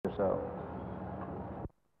so.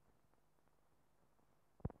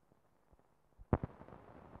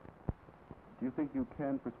 Do you think you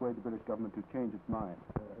can persuade the British government to change its mind?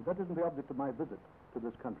 That isn't the object of my visit to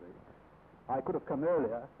this country. I could have come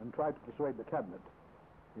earlier and tried to persuade the Cabinet,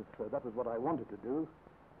 if that was what I wanted to do,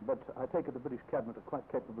 but I take it the British Cabinet are quite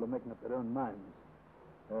capable of making up their own minds.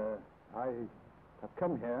 I have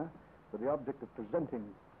come here with the object of presenting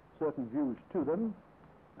certain views to them,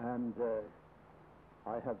 and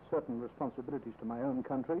I have certain responsibilities to my own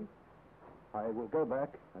country. I will go back,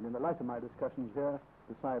 and in the light of my discussions here,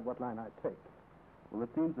 decide what line I take. Well, it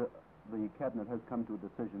seems that the Cabinet has come to a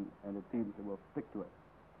decision, and it seems it will stick to it.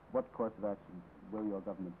 What course of action will your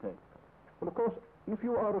government take? Well, of course, if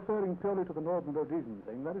you are referring purely to the Northern Rhodesian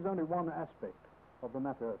thing, that is only one aspect of the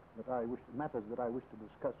matters that I wish to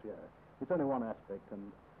discuss here. It's only one aspect,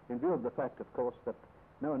 and in view of the fact, of course, that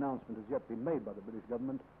no announcement has yet been made by the British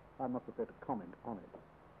government, I'm not prepared to comment on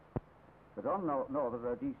it. But on Northern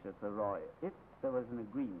Rhodesia, Sir Roy, if there was an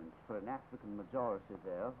agreement for an African majority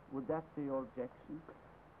there, would that be your objection?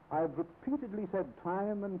 I've repeatedly said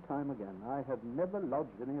time and time again, I have never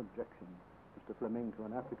lodged any objection, Mr. Fleming, to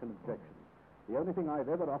an African objection. The only thing I've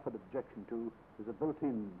ever offered objection to is a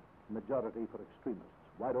built-in majority for extremists,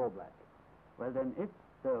 white or black. Well then, if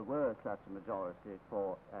there were such a majority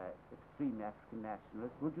for extreme African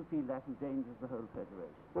nationalists, would you feel that endangers the whole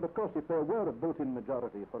Federation? Well, of course, if there were a built-in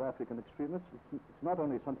majority for African extremists, it's not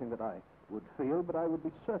only something that I would feel, but I would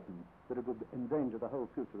be certain that it would endanger the whole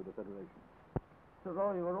future of the Federation. Sir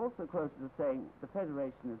Roy, you were also quoted as saying, the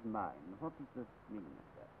Federation is mine. What does this mean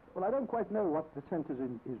exactly? Well, I don't quite know what the sense is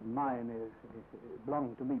mine,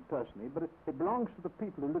 belonging to me personally, but it belongs to the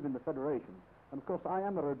people who live in the Federation. And, of course, I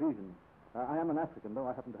am a Rhodesian. I am an African, though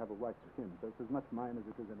I happen to have a white skin, so it's as much mine as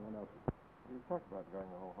it is anyone else's. You talk about going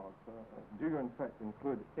the whole hog, sir. Do you, in fact,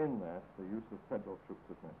 include in that the use of federal troops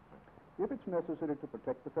if necessary? If it's necessary to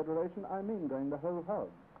protect the Federation, I mean going the whole hog.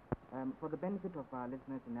 For the benefit of our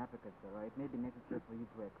listeners in Africa, Sir Roy, it may be necessary for you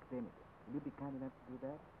to explain it. Will you be kind enough to do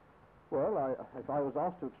that? Well, if I was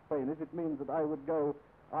asked to explain it, it means that I would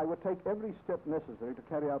take every step necessary to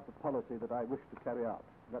carry out the policy that I wish to carry out.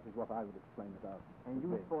 That is what I would explain it out. And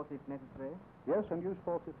use force if necessary? Yes, and use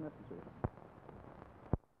force if necessary.